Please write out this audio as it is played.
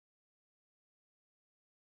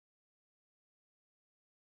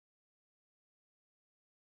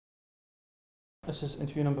This is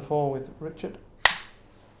interview number 4 with Richard.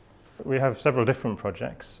 We have several different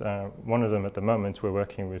projects. One of them at the moment we're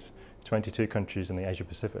working with 22 countries in the Asia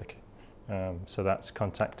Pacific. So that's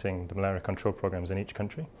contacting the malaria control programs in each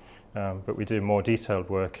country. But we do more detailed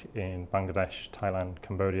work in Bangladesh, Thailand,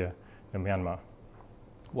 Cambodia and Myanmar.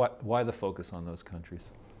 Why the focus on those countries?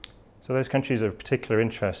 So those countries are of particular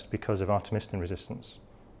interest because of artemisinin resistance,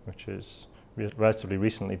 which is relatively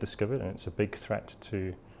recently discovered, and it's a big threat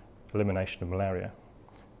to elimination of malaria.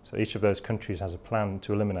 So each of those countries has a plan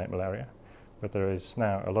to eliminate malaria, but there is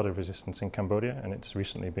now a lot of resistance in Cambodia, and it's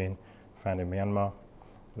recently been found in Myanmar.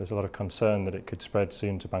 There's a lot of concern that it could spread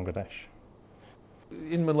soon to Bangladesh.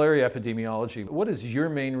 In malaria epidemiology, what is your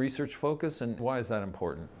main research focus and why is that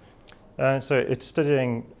important? So it's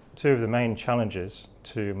studying two of the main challenges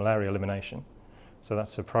to malaria elimination. So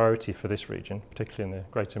that's a priority for this region, particularly in the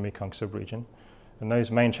Greater Mekong sub-region. And those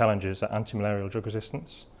main challenges are anti-malarial drug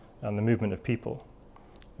resistance and the movement of people.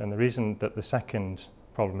 And the reason that the second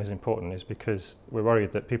problem is important is because we're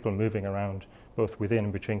worried that people moving around both within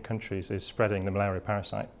and between countries is spreading the malaria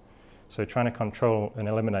parasite. So trying to control and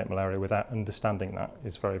eliminate malaria without understanding that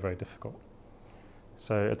is very, very difficult.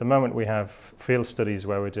 So at the moment we have field studies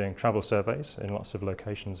where we're doing travel surveys in lots of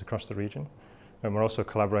locations across the region, and we're also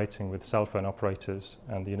collaborating with cell phone operators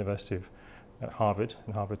and the University of Harvard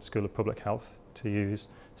and Harvard School of Public Health to use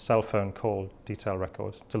cell phone call detail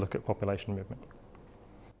records to look at population movement.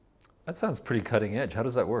 That sounds pretty cutting edge. How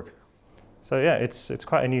does that work? So yeah, it's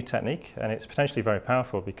quite a new technique, and it's potentially very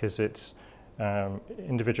powerful because it's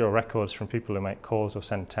individual records from people who make calls or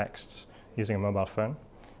send texts using a mobile phone,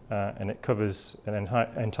 and it covers an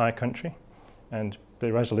entire country, and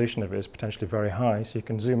the resolution of it is potentially very high, so you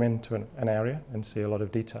can zoom into an area and see a lot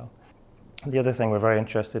of detail. The other thing we're very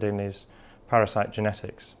interested in is parasite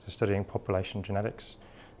genetics, so studying population genetics,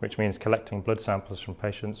 which means collecting blood samples from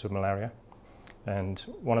patients with malaria. And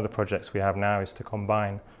one of the projects we have now is to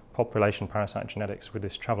combine population parasite genetics with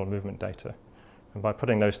this travel movement data. And by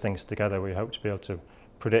putting those things together, we hope to be able to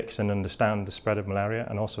predict and understand the spread of malaria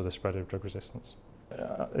and also the spread of drug resistance.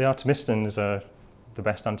 The artemisinins are the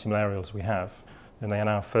best antimalarials we have, and they are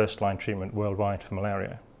now first-line treatment worldwide for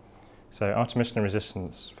malaria. So artemisinin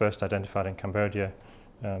resistance, first identified in Cambodia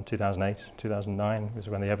 2008, 2009 was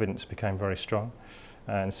when the evidence became very strong,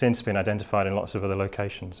 and since been identified in lots of other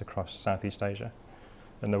locations across Southeast Asia.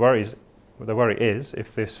 And the worry is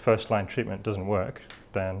if this first-line treatment doesn't work,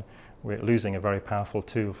 then we're losing a very powerful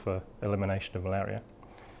tool for elimination of malaria.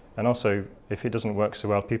 And also, if it doesn't work so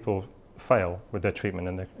well, people fail with their treatment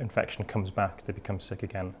and the infection comes back, they become sick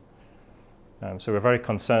again. So we're very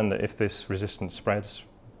concerned that if this resistance spreads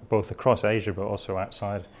both across Asia but also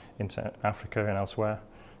outside into Africa and elsewhere,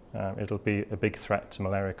 it'll be a big threat to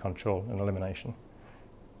malaria control and elimination.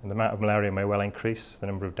 And the amount of malaria may well increase, the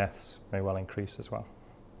number of deaths may well increase as well.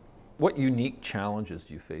 What unique challenges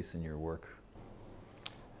do you face in your work?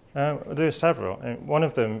 There are several. One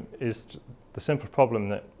of them is the simple problem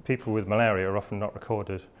that people with malaria are often not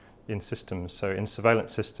recorded in systems. So in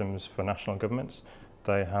surveillance systems for national governments,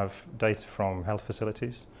 they have data from health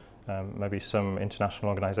facilities, maybe some international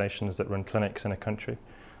organisations that run clinics in a country.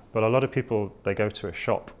 But a lot of people, they go to a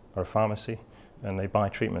shop or a pharmacy and they buy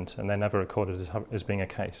treatment and they're never recorded as being a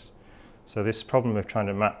case. So this problem of trying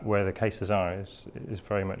to map where the cases are is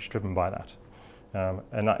very much driven by that.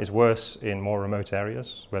 And that is worse in more remote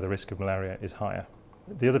areas where the risk of malaria is higher.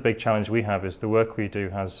 The other big challenge we have is the work we do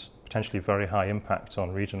has potentially very high impact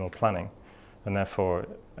on regional planning, and therefore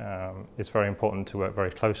it's very important to work very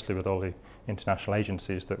closely with all the international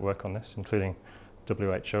agencies that work on this, including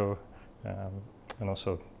WHO and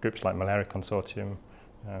also groups like Malaria Consortium,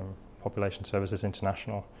 Population Services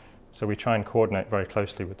International. So we try and coordinate very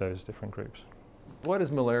closely with those different groups. Why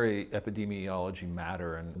does malaria epidemiology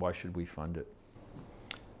matter and why should we fund it?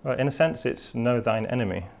 Well, in a sense, it's know thine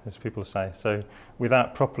enemy, as people say. So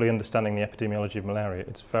without properly understanding the epidemiology of malaria,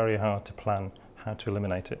 it's very hard to plan how to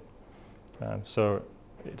eliminate it. So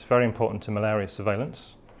it's very important to malaria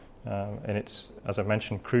surveillance, and it's, as I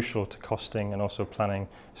mentioned, crucial to costing and also planning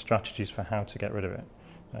strategies for how to get rid of it.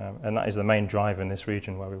 And that is the main driver in this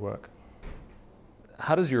region where we work.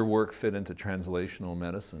 How does your work fit into translational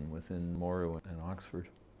medicine within Moru and Oxford?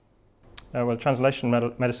 Well,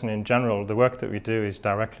 translational medicine in general, the work that we do is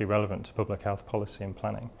directly relevant to public health policy and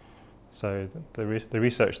planning. So the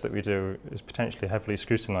research that we do is potentially heavily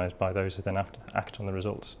scrutinised by those who then have to act on the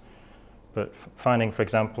results. But finding, for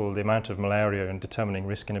example, the amount of malaria and determining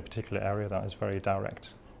risk in a particular area, that is very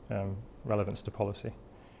direct relevance to policy.